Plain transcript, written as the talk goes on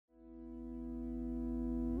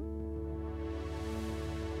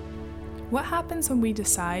What happens when we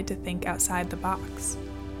decide to think outside the box?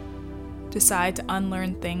 Decide to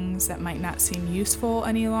unlearn things that might not seem useful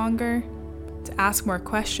any longer? To ask more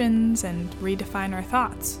questions and redefine our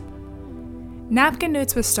thoughts? Napkin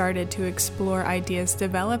Notes was started to explore ideas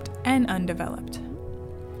developed and undeveloped.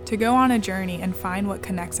 To go on a journey and find what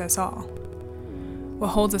connects us all. What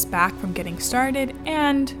holds us back from getting started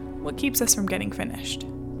and what keeps us from getting finished.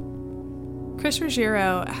 Chris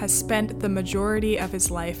Ruggiero has spent the majority of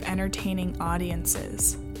his life entertaining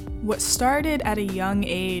audiences. What started at a young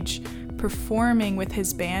age performing with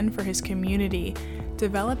his band for his community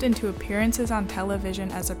developed into appearances on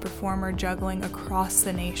television as a performer juggling across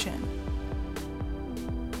the nation.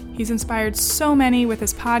 He's inspired so many with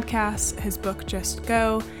his podcasts, his book Just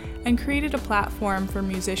Go, and created a platform for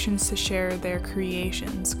musicians to share their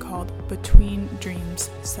creations called Between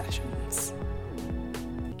Dreams Sessions.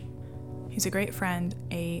 He's a great friend,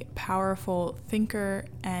 a powerful thinker,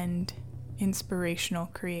 and inspirational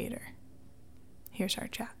creator. Here's our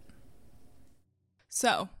chat.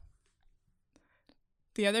 So,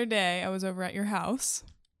 the other day I was over at your house,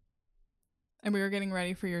 and we were getting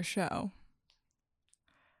ready for your show.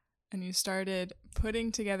 And you started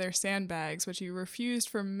putting together sandbags, which you refused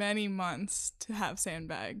for many months to have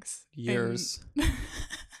sandbags. Years.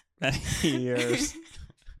 Many years.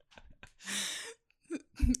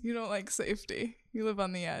 You don't like safety. You live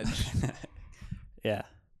on the edge. Yeah.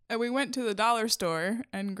 And we went to the dollar store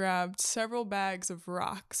and grabbed several bags of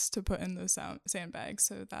rocks to put in those sandbags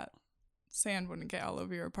so that sand wouldn't get all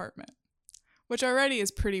over your apartment. Which already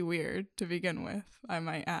is pretty weird to begin with, I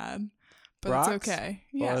might add. But Rocks? it's okay.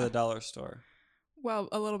 Yeah. Or the dollar store? Well,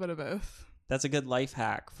 a little bit of both. That's a good life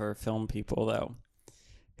hack for film people, though.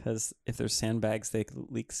 Because if there's sandbags, they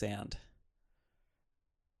leak sand.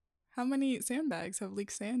 How many sandbags have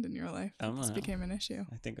leaked sand in your life? This became an issue.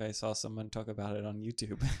 I think I saw someone talk about it on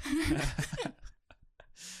YouTube.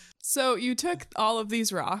 So you took all of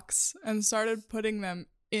these rocks and started putting them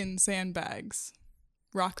in sandbags.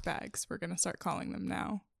 Rock bags, we're going to start calling them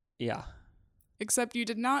now. Yeah. Except you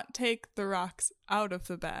did not take the rocks out of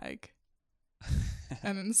the bag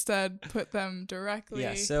and instead put them directly.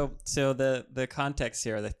 Yeah, so the context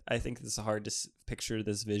here, that I think this is hard to picture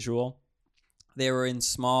this visual. They were in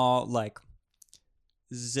small, like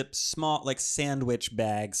sandwich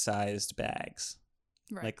bag sized bags.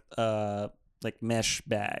 Right. Like mesh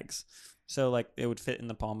bags. So like it would fit in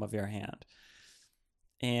the palm of your hand.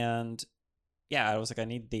 And yeah, I was like, I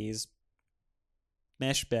need these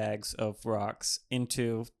mesh bags of rocks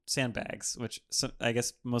into sandbags, which I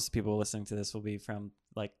guess most people listening to this will be from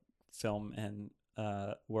like film and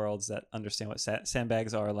worlds that understand what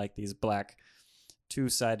sandbags are, like these black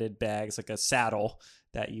two-sided bags, like a saddle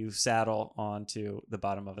that you saddle onto the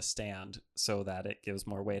bottom of a stand so that it gives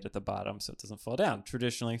more weight at the bottom so it doesn't fall down,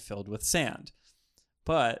 traditionally filled with sand.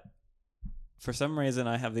 But for some reason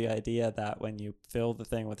I have the idea that when you fill the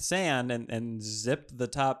thing with sand and zip the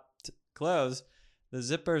top closed, the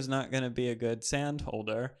zipper is not going to be a good sand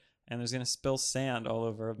holder, and there's going to spill sand all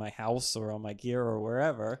over my house or on my gear or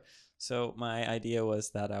wherever. So my idea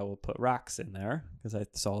was that I will put rocks in there because I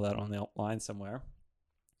saw that on the line somewhere.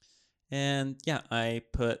 And yeah, I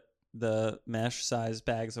put the mesh-sized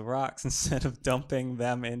bags of rocks instead of dumping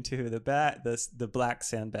them into the black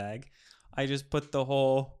sandbag. I just put the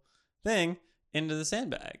whole thing into the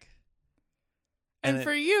sandbag. And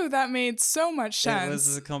for you, that made so much sense.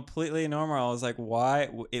 It was completely normal. I was like, why?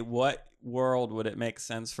 What world would it make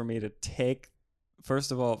sense for me to take,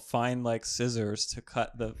 first of all, find like scissors to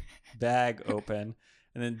cut the bag open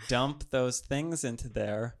and then dump those things into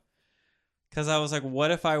there? Because I was like,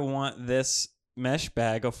 what if I want this mesh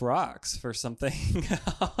bag of rocks for something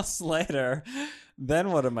else later?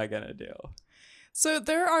 Then what am I going to do? So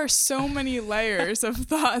there are so many layers of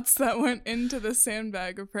thoughts that went into the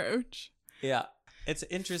sandbag approach. Yeah. It's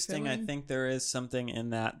interesting. I think there is something in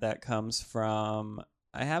that comes from,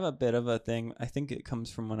 I have a bit of a thing. I think it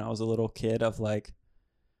comes from when I was a little kid of like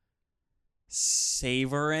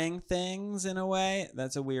savoring things in a way.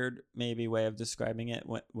 That's a weird maybe way of describing it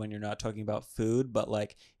when you're not talking about food, but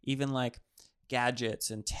like even like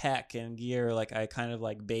gadgets and tech and gear, like I kind of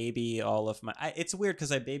like baby all of my, it's weird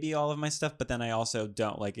because I baby all of my stuff, but then I also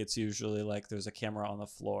don't. Like it's usually like there's a camera on the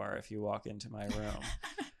floor if you walk into my room.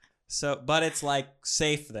 So, but it's like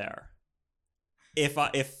safe there. If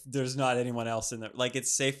there's not anyone else in there, like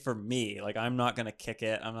it's safe for me. Like I'm not gonna kick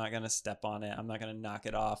it. I'm not gonna step on it. I'm not gonna knock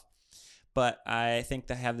it off. But I think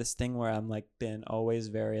I have this thing where I'm like been always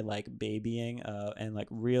very like babying and like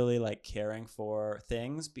really like caring for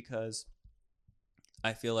things because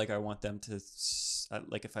I feel like I want them to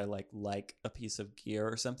like if I like a piece of gear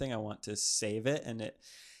or something, I want to save it, and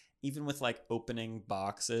even with like opening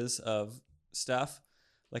boxes of stuff,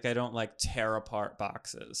 like I don't like tear apart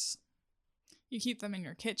boxes. You keep them in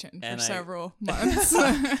your kitchen for And several months.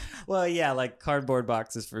 Well, yeah, like cardboard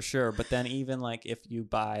boxes for sure. But then even like if you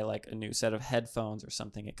buy like a new set of headphones or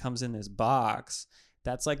something, it comes in this box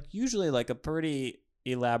that's like usually like a pretty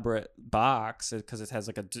elaborate box because it has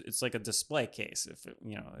like it's like a display case, if it,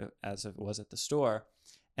 you know, as it was at the store.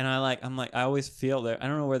 And I always feel that I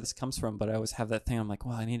don't know where this comes from, but I always have that thing. I'm like,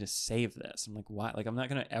 well, I need to save this. I'm like, why? Like, I'm not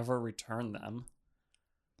gonna ever return them.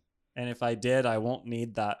 And if I did, I won't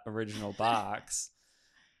need that original box.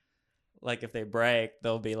 Like if they break,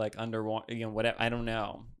 they'll be like under, you know, whatever. I don't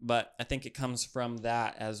know. But I think it comes from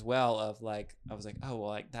that as well of like, I was like, oh, well,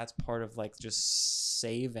 like that's part of like just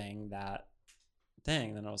saving that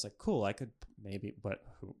thing. And then I was like, cool, I could maybe, what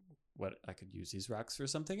I could use these rocks for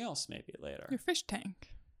something else maybe later. Your fish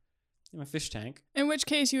tank. In my fish tank. In which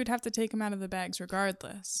case you would have to take them out of the bags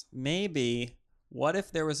regardless. Maybe. What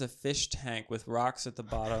if there was a fish tank with rocks at the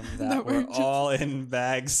bottom that were all in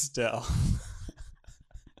bags still?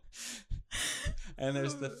 And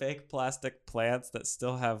there's the fake plastic plants that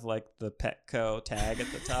still have like the Petco tag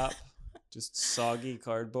at the top. Just soggy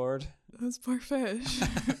cardboard. Those poor fish.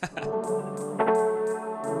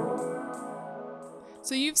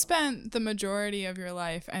 So you've spent the majority of your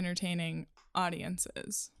life entertaining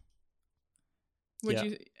audiences.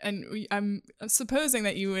 I'm supposing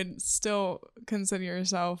that you would still consider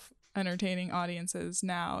yourself entertaining audiences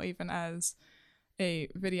now, even as a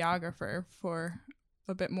videographer for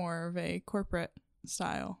a bit more of a corporate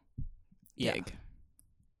style gig. Yeah.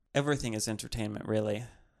 Everything is entertainment, really.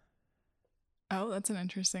 Oh, that's an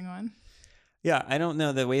interesting one. Yeah, I don't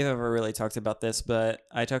know that we've ever really talked about this, but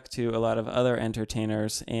I talk to a lot of other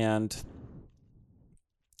entertainers, and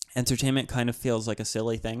entertainment kind of feels like a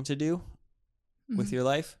silly thing to do with your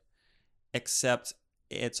life, except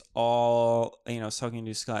it's all, you know, I was talking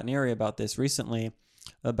to Scott Neary about this recently,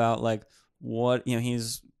 about like what, you know,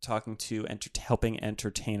 he's talking to helping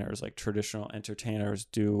entertainers, like traditional entertainers,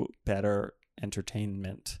 do better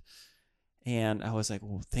entertainment. And I was like,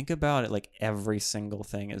 well, think about it, like every single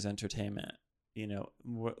thing is entertainment, you know,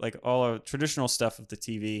 like all our traditional stuff of the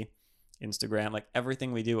TV, Instagram, like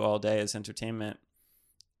everything we do all day is entertainment,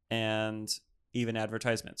 and even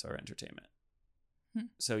advertisements are entertainment.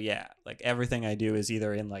 So yeah, like everything I do is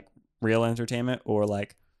either in like real entertainment or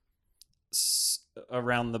like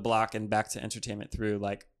around the block and back to entertainment through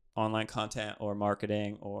like online content or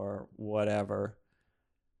marketing or whatever.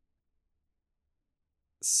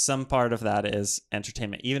 Some part of that is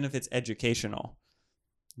entertainment. Even if it's educational,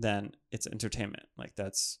 then it's entertainment. Like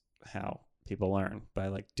that's how people learn, by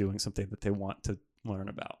like doing something that they want to learn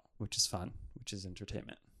about, which is fun, which is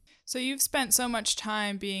entertainment. So you've spent so much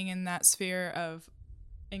time being in that sphere of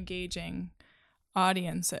engaging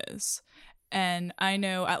audiences. And I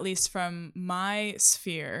know, at least from my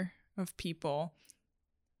sphere of people,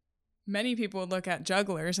 many people would look at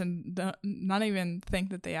jugglers and not even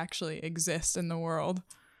think that they actually exist in the world.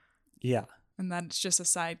 Yeah. And that it's just a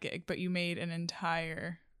side gig, but you made an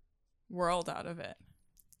entire world out of it.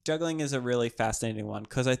 Juggling is a really fascinating one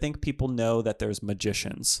because I think people know that there's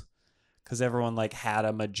magicians. Because everyone like had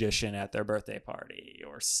a magician at their birthday party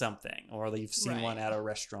or something, or you've seen one at a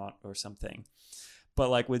restaurant or something. But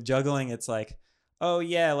like with juggling, it's like, oh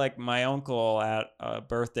yeah, like my uncle at a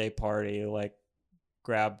birthday party like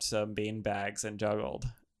grabbed some bean bags and juggled.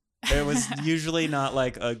 It was usually not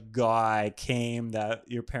like a guy came that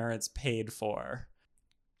your parents paid for.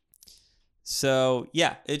 So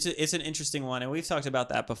yeah, it's an interesting one, and we've talked about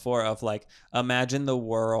that before. Of like, imagine the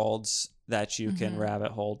worlds that you can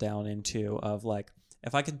rabbit hole down into. Of like,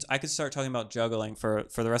 if I could start talking about juggling for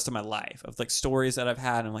the rest of my life, of like stories that I've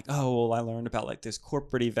had. And I'm like, oh well, I learned about like there's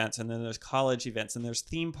corporate events, and then there's college events, and there's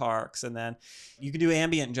theme parks, and then you can do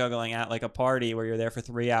ambient juggling at like a party where you're there for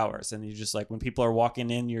 3 hours, and you just like when people are walking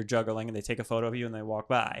in, you're juggling, and they take a photo of you and they walk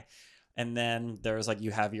by. And then there's like,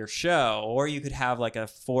 you have your show, or you could have like a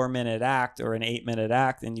 4-minute act or an 8-minute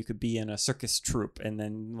act, and you could be in a circus troupe. And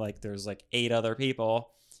then like, there's like 8 other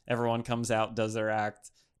people. Everyone comes out, does their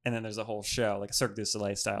act. And then there's a whole show, like a Cirque du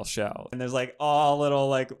Soleil style show. And there's like all little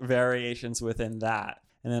like variations within that.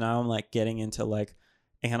 And then I'm like getting into like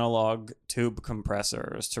analog tube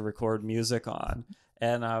compressors to record music on.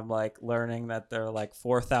 And I'm like learning that they're like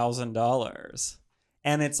 $4,000.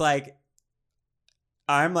 And it's like,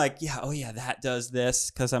 I'm like, yeah, oh yeah, that does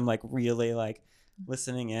this, because I'm like really like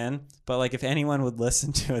listening in. But like if anyone would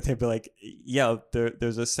listen to it, they'd be like, yeah,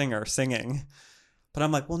 there's a singer singing. But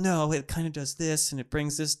I'm like, well, no, it kind of does this, and it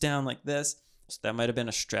brings this down like this. So that might have been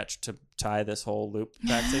a stretch to tie this whole loop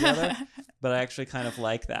back together. But I actually kind of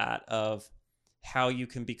like that of, how you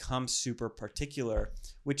can become super particular,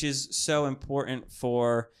 which is so important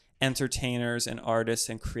for entertainers and artists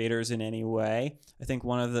and creators in any way. I think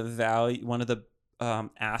one of the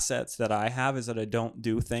assets that I have is that I don't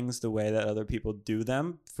do things the way that other people do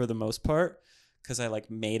them for the most part, because I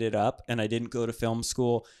like made it up, and I didn't go to film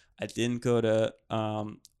school. I didn't go to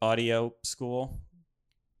audio school.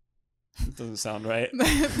 It doesn't sound right.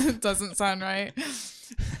 It doesn't sound right.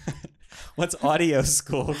 What's audio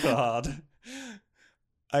school called?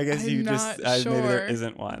 I guess I'm not sure. Maybe there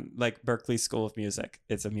isn't one. Like Berklee School of Music.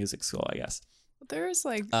 It's a music school, I guess. There's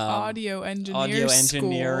like audio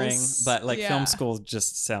engineering, schools. But like film schools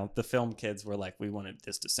just sound. The film kids were like, we wanted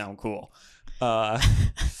this to sound cool.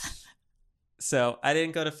 So I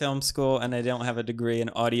didn't go to film school, and I don't have a degree in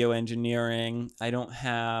audio engineering. I don't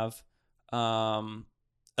have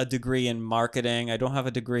a degree in marketing. I don't have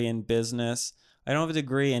a degree in business. I don't have a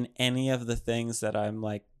degree in any of the things that I'm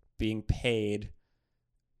like being paid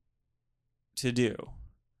to do.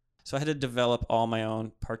 So I had to develop all my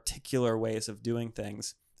own particular ways of doing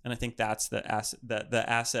things. And I think that's the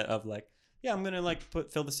asset of like, yeah, I'm going to like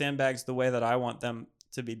fill the sandbags the way that I want them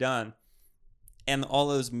to be done. And all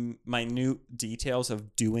those minute details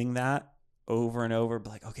of doing that over and over,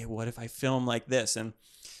 like, okay, what if I film like this and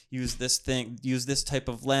use this type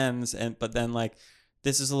of lens, but then like,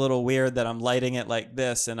 this is a little weird that I'm lighting it like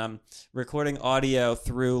this, and I'm recording audio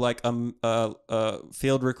through like a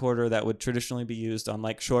field recorder that would traditionally be used on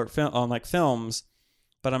like films,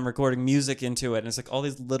 but I'm recording music into it. And it's like all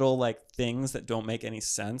these little like things that don't make any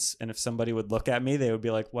sense. And if somebody would look at me, they would be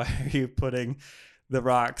like, why are you putting the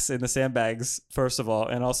rocks in the sandbags, first of all?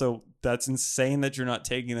 And also, that's insane that you're not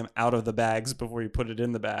taking them out of the bags before you put it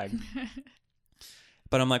in the bag.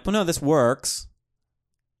 But I'm like, well, no, this works.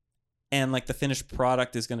 And like the finished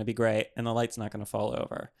product is going to be great, and the light's not going to fall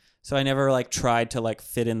over. So I never like tried to like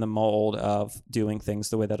fit in the mold of doing things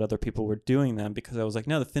the way that other people were doing them, because I was like,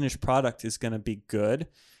 no, the finished product is going to be good.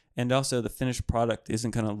 And also the finished product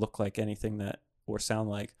isn't going to look like anything that, or sound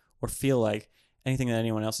like, or feel like anything that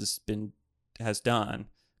anyone else has done,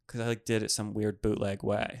 because I like did it some weird bootleg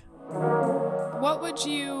way. What would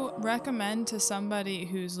you recommend to somebody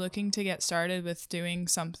who's looking to get started with doing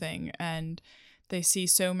something and they see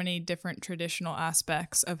so many different traditional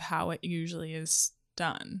aspects of how it usually is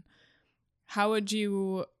done? How would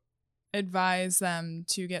you advise them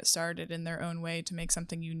to get started in their own way to make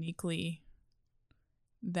something uniquely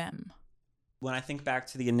them? When I think back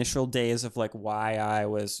to the initial days of like why I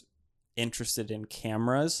was interested in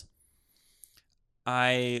cameras,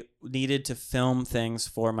 I needed to film things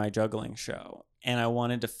for my juggling show, and I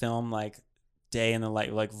wanted to film like day in the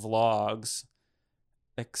life, like vlogs,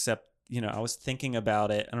 except, you know, I was thinking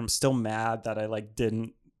about it, and I'm still mad that I like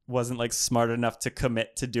wasn't like smart enough to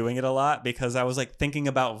commit to doing it a lot, because I was like thinking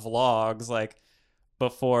about vlogs like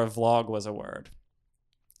before vlog was a word.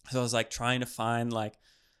 So I was like trying to find like,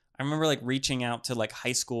 I remember like reaching out to like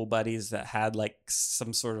high school buddies that had like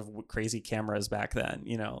some sort of crazy cameras back then,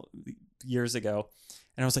 you know, years ago.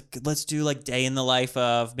 And I was like, let's do like day in the life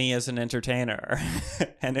of me as an entertainer.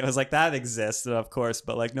 And it was like, that exists, of course,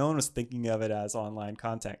 but like no one was thinking of it as online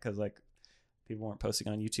content, because like people weren't posting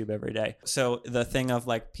on YouTube every day. So the thing of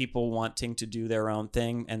like people wanting to do their own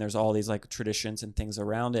thing, and there's all these like traditions and things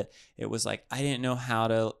around it. It was like, I didn't know how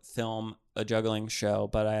to film a juggling show,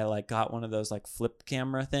 but I like got one of those like flip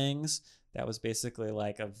camera things that was basically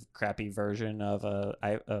like a crappy version of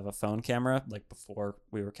a phone camera, like before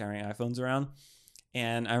we were carrying iPhones around.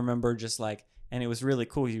 And I remember just like, and it was really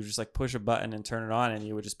cool. You just like push a button and turn it on, and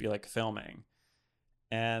you would just be like filming.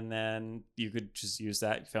 And then you could just use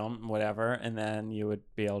that film, whatever, and then you would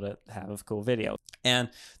be able to have a cool video. And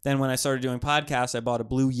then when I started doing podcasts, I bought a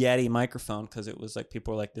Blue Yeti microphone, because it was like,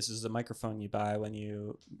 people were like, this is the microphone you buy when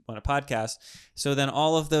you want a podcast. So then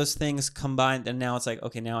all of those things combined, and now it's like,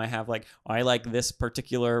 okay, now I have like, I like this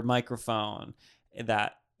particular microphone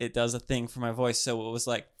that it does a thing for my voice. So it was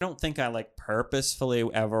like, I don't think I like purposefully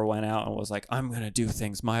ever went out and was like, I'm going to do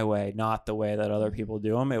things my way, not the way that other people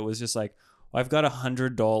do them. It was just like, well, I've got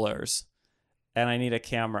 $100 and I need a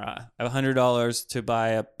camera. I have $100 to buy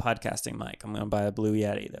a podcasting mic. I'm going to buy a Blue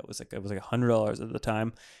Yeti. It was like $100 at the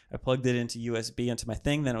time. I plugged it into USB into my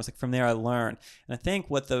thing. Then it was like, from there I learned. And I think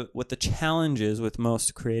what the challenge is with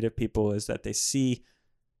most creative people is that they see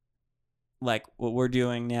like what we're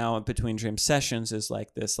doing now in Between Dreams sessions is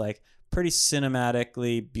like this like pretty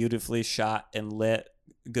cinematically, beautifully shot and lit,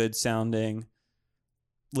 good sounding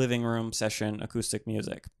living room session acoustic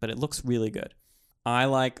music, but it looks really good. I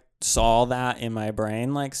like saw that in my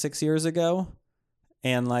brain like 6 years ago,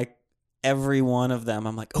 and like every one of them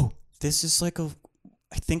I'm like, oh, this is like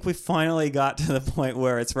I think we finally got to the point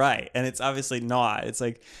where it's right. And it's obviously not. It's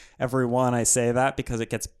like every one I say that because it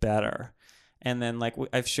gets better. And then like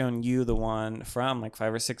I've shown you the one from like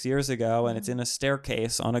 5 or 6 years ago, and it's in a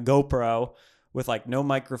staircase on a GoPro with like no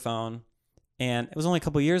microphone. And it was only a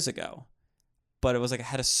couple years ago. But it was like I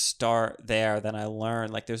had to start there. Then I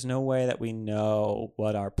learned like there's no way that we know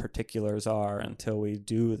what our particulars are until we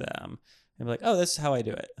do them. And be like, oh, this is how I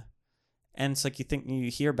do it. And it's like you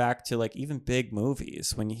hear back to like even big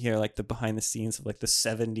movies when you hear like the behind the scenes of like the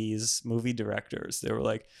 70s movie directors. They were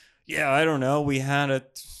like, yeah, I don't know. We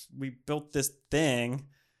built this thing.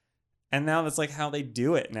 And now that's like how they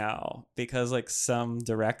do it now, because like some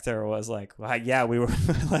director was like, well, yeah, we were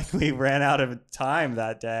like, we ran out of time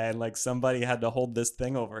that day, and like somebody had to hold this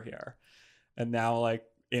thing over here. And now like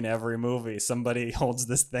in every movie, somebody holds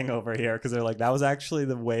this thing over here because they're like, that was actually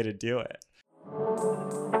the way to do it.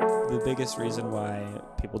 The biggest reason why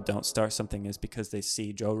people don't start something is because they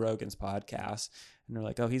see Joe Rogan's podcast and they're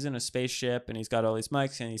like, oh, he's in a spaceship and he's got all these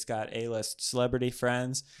mics and he's got A-list celebrity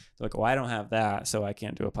friends. They're like, well, I don't have that, so I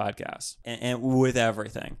can't do a podcast. And with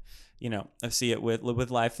everything, you know, I see it with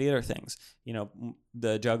live theater things. You know,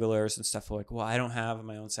 the jugglers and stuff are like, well, I don't have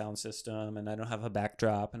my own sound system and I don't have a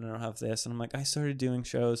backdrop and I don't have this. And I'm like, I started doing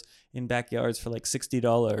shows in backyards for like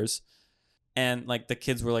 $60. And like the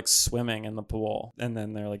kids were like swimming in the pool, and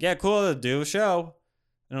then they're like, yeah, cool, do a show.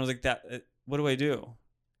 And I was like, what do I do?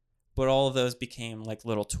 But all of those became like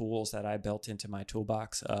little tools that I built into my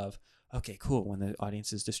toolbox of, okay, cool, when the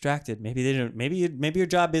audience is distracted, maybe your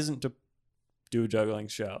job isn't to do a juggling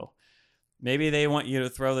show. Maybe they want you to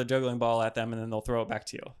throw the juggling ball at them and then they'll throw it back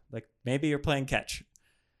to you. Like maybe you're playing catch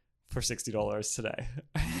for $60 today.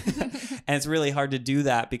 And it's really hard to do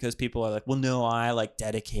that because people are like, well, no, I like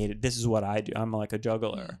dedicated. This is what I do. I'm like a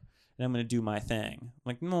juggler and I'm going to do my thing. I'm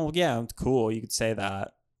like, no, yeah, it's cool. You could say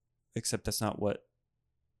that, except that's not what,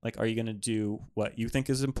 like, are you going to do what you think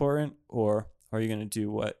is important, or are you going to do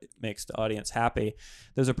what makes the audience happy?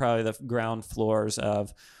 Those are probably the ground floors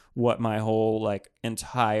of what my whole like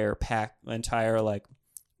entire like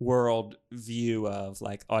world view of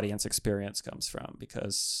like audience experience comes from,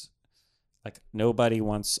 because like nobody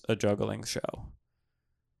wants a juggling show.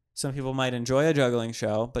 Some people might enjoy a juggling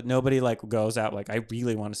show, but nobody like goes out like, I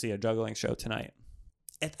really want to see a juggling show tonight.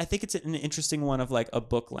 I think it's an interesting one of like a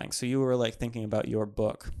book length. So you were like thinking about your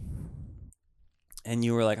book and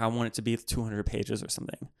you were like, I want it to be 200 pages or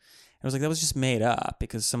something. I was like, that was just made up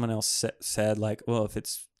because someone else said like, well, if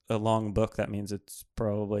it's a long book, that means it's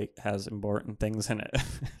probably has important things in it.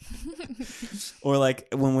 Or like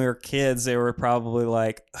when we were kids, they were probably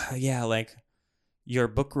like, yeah, like your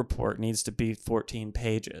book report needs to be 14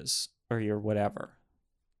 pages or your whatever.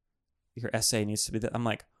 Your essay needs to be that. I'm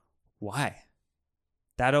like, why?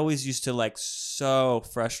 That always used to like so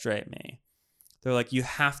frustrate me. They're like, you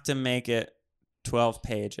have to make it 12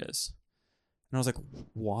 pages. And I was like,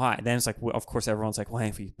 why? Then it's like, well, of course, everyone's like, well,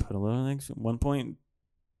 if you put a little like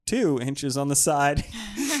 1.2 inches on the side,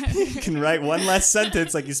 you can write one less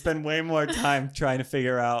sentence. Like you spend way more time trying to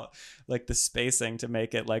figure out like the spacing to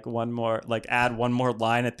make it like one more, like add one more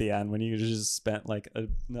line at the end when you just spent like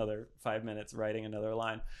another 5 minutes writing another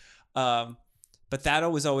line. But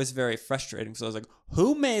that was always very frustrating. So I was like,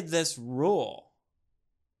 who made this rule?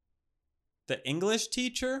 The English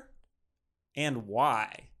teacher? And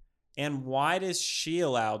why? And why is she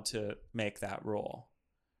allowed to make that rule?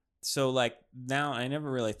 So like now I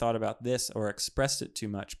never really thought about this or expressed it too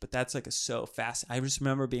much, but that's like so fast. I just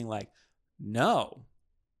remember being like, no.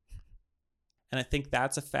 And I think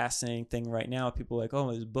that's a fascinating thing right now. People are like,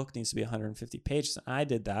 oh, this book needs to be 150 pages. And I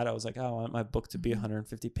did that. I was like, oh, I want my book to be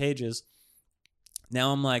 150 pages.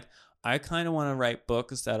 Now I'm like, I kind of want to write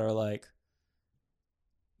books that are like,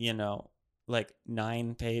 you know, like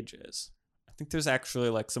 9 pages. I think there's actually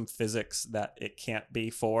like some physics that it can't be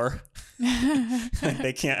 4. Like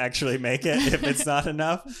they can't actually make it if it's not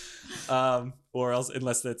enough. Or else,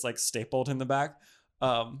 unless it's like stapled in the back.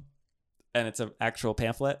 And it's an actual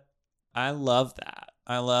pamphlet. I love that.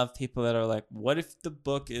 I love people that are like, what if the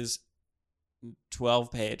book is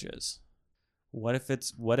 12 pages? What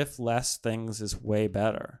if less things is way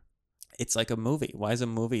better? It's like a movie. Why is a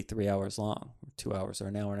movie 3 hours long, 2 hours, or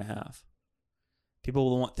an hour and a half?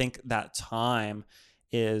 People won't think that time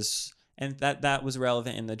is, and that was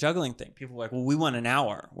relevant in the juggling thing. People were like, well, we want an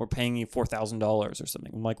hour. We're paying you $4,000 or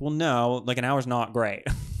something. I'm like, well, no, like an hour's not great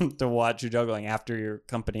to watch you juggling after your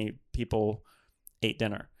company people ate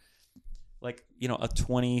dinner. Like, you know, a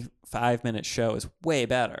 25-minute show is way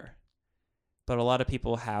better. But a lot of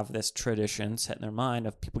people have this tradition set in their mind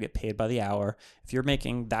of people get paid by the hour. If you're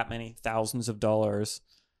making that many thousands of dollars,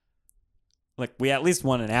 like we at least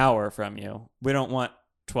want an hour from you. We don't want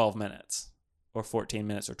 12 minutes or 14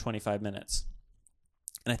 minutes or 25 minutes.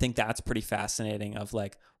 And I think that's pretty fascinating of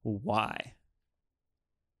like, why?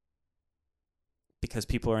 Because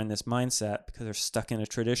people are in this mindset, because they're stuck in a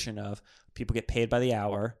tradition of people get paid by the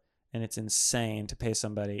hour, and it's insane to pay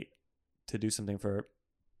somebody to do something for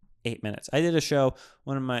 8 minutes. I did a show,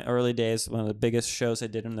 one of my early days, one of the biggest shows I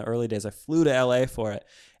did in the early days. I flew to LA for it,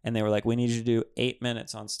 and they were like, we need you to do 8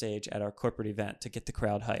 minutes on stage at our corporate event to get the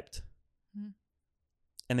crowd hyped.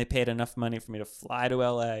 And they paid enough money for me to fly to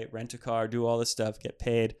LA, rent a car, do all this stuff, get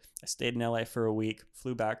paid. I stayed in LA for a week,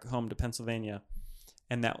 flew back home to Pennsylvania.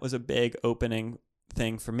 And that was a big opening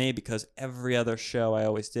thing for me, because every other show I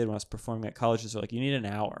always did when I was performing at colleges were like, you need an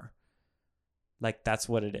hour. Like, that's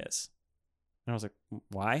what it is. And I was like,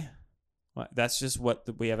 why? That's just what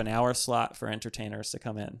we have, an hour slot for entertainers to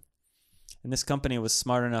come in. And this company was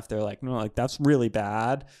smart enough. They're like, no, like that's really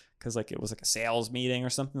bad. Cause like it was like a sales meeting or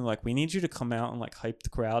something. Like, we need you to come out and like hype the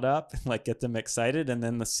crowd up and like get them excited. And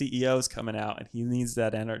then the CEO's coming out and he needs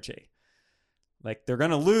that energy. Like, they're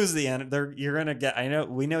going to lose the end. You're going to get,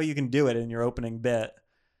 we know you can do it in your opening bit.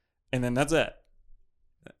 And then that's it.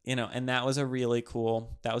 You know, and that was a really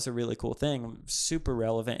cool thing. Super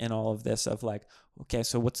relevant in all of this of like, okay,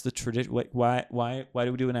 so what's the tradition? Why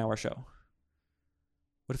do we do an hour show?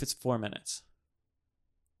 What if it's 4 minutes?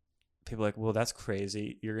 People are like, well, that's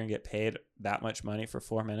crazy. You're going to get paid that much money for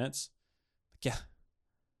 4 minutes? Like, yeah,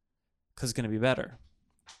 because it's going to be better.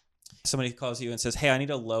 Somebody calls you and says, hey, I need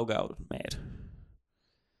a logo made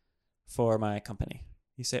for my company.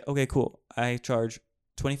 You say, okay, cool. I charge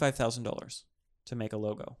 $25,000 to make a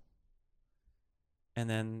logo. And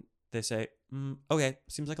then they say, okay,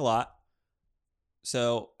 seems like a lot.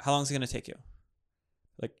 So how long is it going to take you?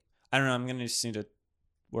 Like, I don't know. I'm going to just need to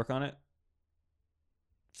work on it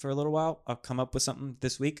for a little while. I'll come up with something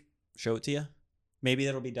this week, show it to you. Maybe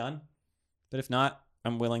that'll be done. But if not,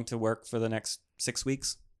 I'm willing to work for the next 6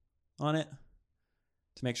 weeks on it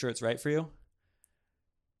to make sure it's right for you.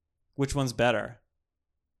 Which one's better?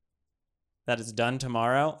 That it's done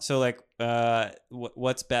tomorrow. So like,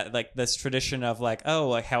 what's better? Like this tradition of like, oh,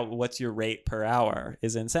 like what's your rate per hour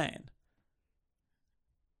is insane.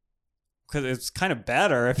 Because it's kind of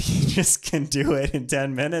better if you just can do it in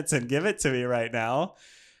 10 minutes and give it to me right now.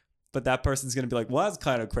 But that person's going to be like, well, that's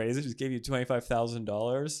kind of crazy. I just gave you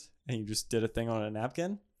 $25,000 and you just did a thing on a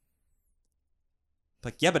napkin.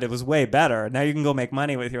 Like, yeah, but it was way better. Now you can go make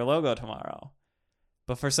money with your logo tomorrow.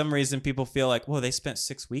 But for some reason, people feel like, whoa, they spent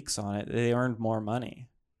 6 weeks on it. They earned more money.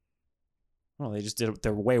 Well, they just did it.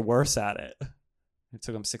 They're way worse at it. It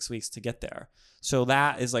took them 6 weeks to get there. So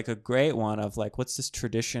that is like a great one of like, what's this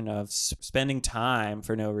tradition of spending time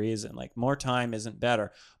for no reason? Like, more time isn't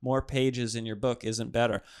better. More pages in your book isn't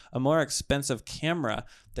better. A more expensive camera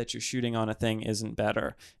that you're shooting on a thing isn't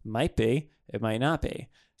better. It might be. It might not be.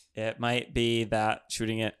 It might be that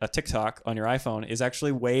shooting it a TikTok on your iPhone is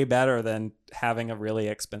actually way better than having a really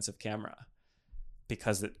expensive camera,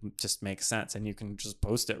 because it just makes sense and you can just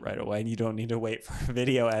post it right away and you don't need to wait for a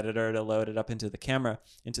video editor to load it up into the camera,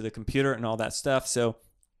 into the computer and all that stuff. So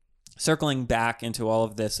circling back into all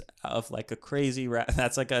of this of like a crazy,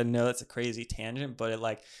 that's like that's a crazy tangent, but it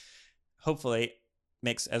like hopefully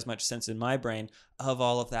makes as much sense in my brain of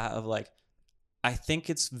all of that of like, I think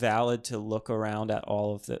it's valid to look around at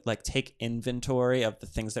all of the, like, take inventory of the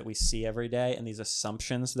things that we see every day and these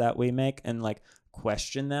assumptions that we make and like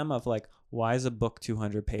question them of like, why is a book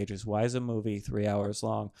 200 pages? Why is a movie 3 hours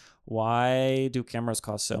long? Why do cameras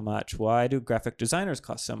cost so much? Why do graphic designers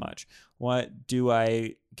cost so much? What do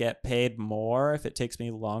I get paid more if it takes me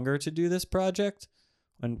longer to do this project?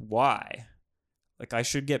 And why? Like, I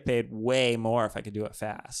should get paid way more if I could do it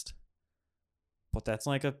fast. But that's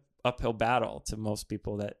like a uphill battle to most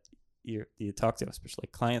people that you talk to, especially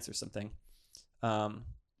clients or something.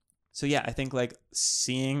 So yeah, I think like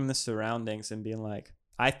seeing the surroundings and being like,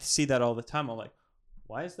 I see that all the time. I'm like,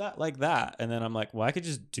 why is that like that? And then I'm like, well, I could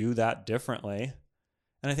just do that differently.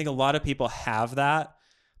 And I think a lot of people have that,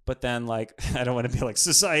 but then like, I don't want to be like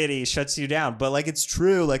society shuts you down, but like, it's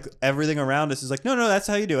true. Like everything around us is like, no, that's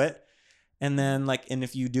how you do it. And then like, and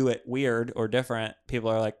if you do it weird or different,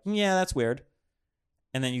 people are like, yeah, that's weird.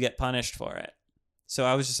 And then you get punished for it. So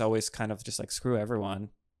I was just always kind of just like, screw everyone.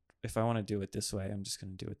 If I want to do it this way, I'm just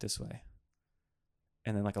going to do it this way.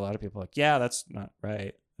 And then like a lot of people are like, yeah, that's not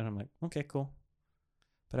right. And I'm like, okay, cool.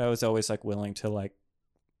 But I was always like willing to like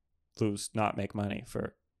not make money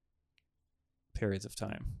for periods of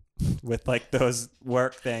time with like those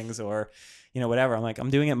work things or, you know, whatever. I'm like, I'm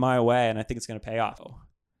doing it my way and I think it's going to pay off.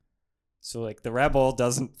 So like the rebel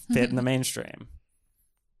doesn't fit in the mainstream.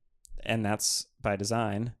 And that's by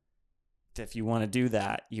design. If you want to do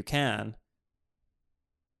that, you can.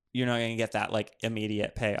 you're not going to get that like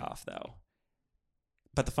immediate payoff though.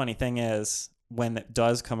 But the funny thing is, when it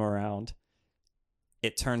does come around,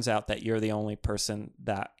 it turns out that you're the only person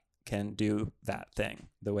that can do that thing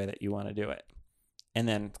the way that you want to do it. And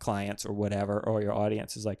then clients or whatever, or your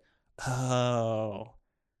audience is like, oh,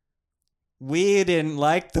 we didn't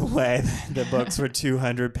like the way the books were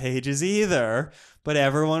 200 pages either, but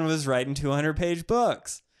everyone was writing 200-page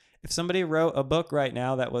books. If somebody wrote a book right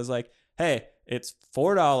now that was like, hey, it's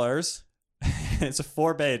 $4, it's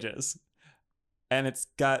 4 pages, and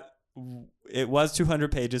it was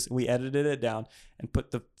 200 pages, we edited it down and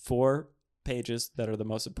put the 4 pages that are the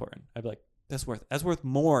most important, I'd be like, that's worth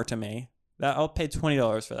more to me. I'll pay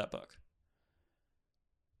 $20 for that book.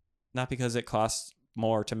 Not because it costs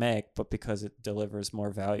more to make, but because it delivers more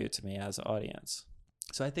value to me as an audience.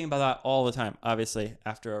 So I think about that all the time, obviously,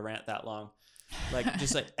 after a rant that long. Like,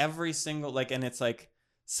 just like every single, like, and it's like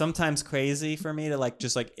sometimes crazy for me to like,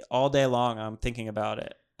 just like all day long, I'm thinking about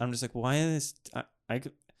it. I'm just like, why is this,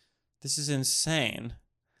 this is insane.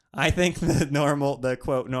 I think the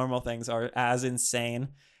quote normal things are as insane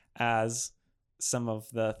as some of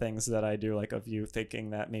the things that I do, like of you thinking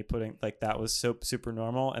that me putting like that was so super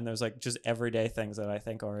normal, and there's like just everyday things that I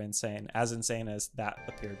think are insane as that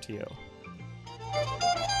appeared to you.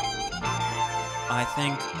 I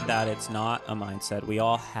think that it's not a mindset. We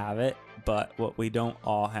all have it, but what we don't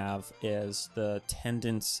all have is the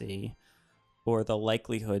tendency or the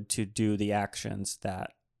likelihood to do the actions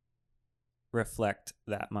that reflect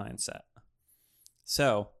that mindset.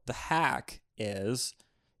 So the hack is,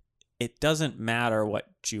 it doesn't matter what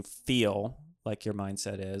you feel like your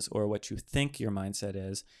mindset is or what you think your mindset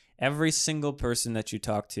is. Every single person that you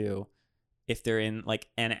talk to, if they're in like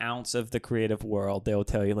an ounce of the creative world, they'll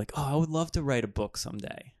tell you like, oh, I would love to write a book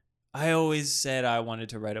someday. I always said I wanted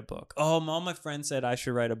to write a book. Oh, all my friends said I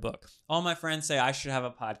should write a book. All my friends say I should have a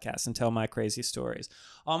podcast and tell my crazy stories.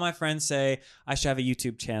 All my friends say I should have a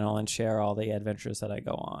YouTube channel and share all the adventures that I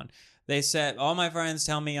go on. They said, all my friends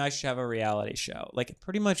tell me I should have a reality show. Like,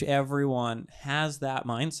 pretty much everyone has that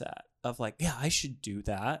mindset of like, yeah, I should do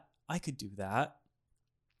that. I could do that.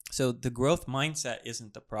 So the growth mindset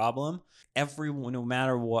isn't the problem. Everyone, no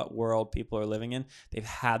matter what world people are living in, they've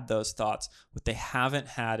had those thoughts. What they haven't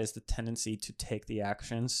had is the tendency to take the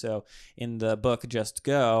action. So in the book Just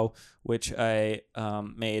Go, which I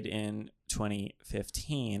made in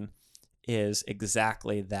 2015, is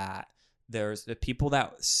exactly that. There's the people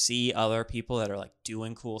that see other people that are like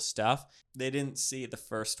doing cool stuff. They didn't see the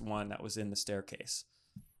first one that was in the staircase.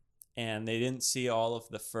 And they didn't see all of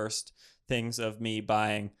the first things of me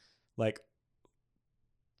buying like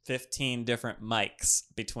 15 different mics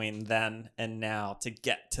between then and now to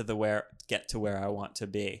get to where I want to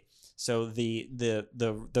be. So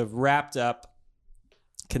the wrapped up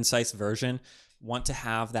concise version want to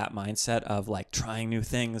have that mindset of like trying new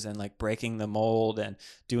things and like breaking the mold and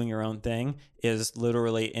doing your own thing is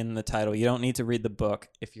literally in the title. You don't need to read the book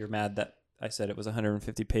if you're mad that I said it was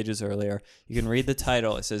 150 pages earlier. You can read the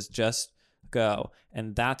title. It says Just Go,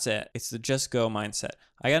 and that's it. It's the Just Go mindset.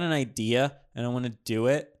 I got an idea and I want to do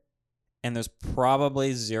it, and there's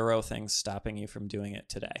probably 0 things stopping you from doing it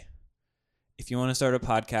today. If you want to start a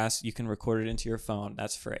podcast, you can record it into your phone.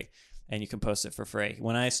 That's free. And you can post it for free.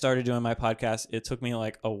 When I started doing my podcast, it took me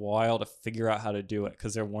like a while to figure out how to do it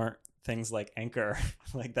because there weren't things like Anchor,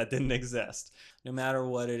 like that didn't exist. No matter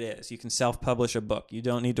what it is, you can self-publish a book. You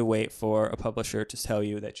don't need to wait for a publisher to tell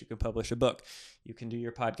you that you can publish a book. You can do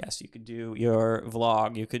your podcast. You could do your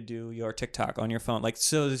vlog. You could do your TikTok on your phone. Like,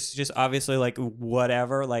 so it's just obviously like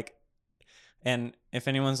whatever, like, and if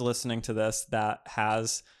anyone's listening to this that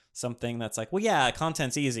has something that's like, well, yeah,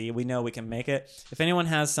 content's easy, we know we can make it. If anyone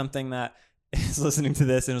has something that is listening to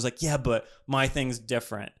this and was like, yeah, but my thing's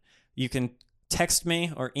different, you can text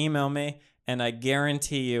me or email me, and I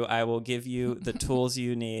guarantee you I will give you the tools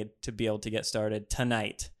you need to be able to get started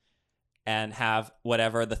tonight and have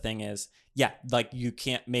whatever the thing is. Yeah, like you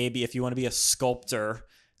can't, maybe if you want to be a sculptor,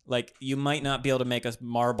 like you might not be able to make a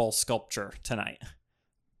marble sculpture tonight,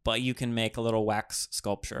 but you can make a little wax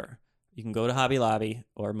sculpture. You can go to Hobby Lobby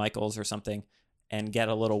or Michael's or something and get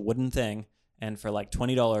a little wooden thing, and for like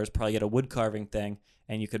 $20 probably get a wood carving thing,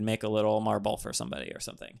 and you could make a little marble for somebody or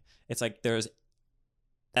something. It's like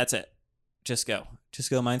that's it. Just go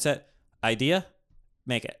mindset. Idea,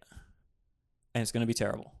 make it. And it's going to be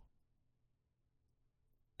terrible.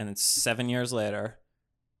 And then 7 years later,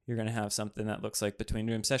 you're going to have something that looks like Between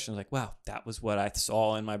Dream Sessions. Like, wow, that was what I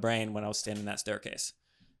saw in my brain when I was standing in that staircase.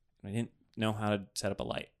 I didn't know how to set up a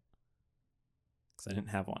light because I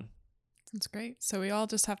didn't have one. That's great. So we all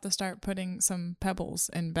just have to start putting some pebbles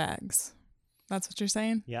in bags. That's what you're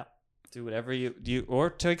saying? Yeah. Do whatever you do, or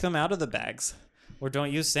take them out of the bags, or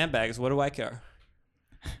don't use sandbags. What do I care?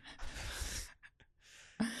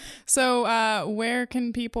 So, where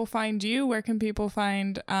can people find you? Where can people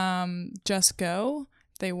find Just Go?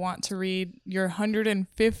 They want to read your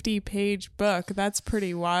 150-page book. That's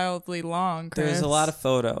pretty wildly long, Chris. There's a lot of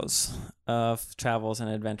photos of travels and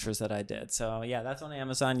adventures that I did. So, yeah, that's on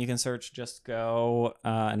Amazon. You can search Just Go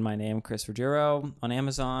and my name, Chris Ruggiero, on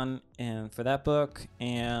Amazon and for that book.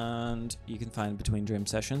 And you can find Between Dream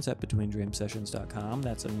Sessions at betweendreamsessions.com.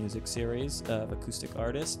 That's a music series of acoustic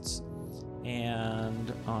artists.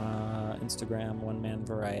 And on Instagram, One Man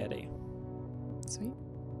Variety. Sweet.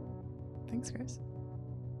 Thanks, Chris.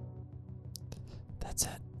 That's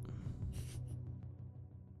it.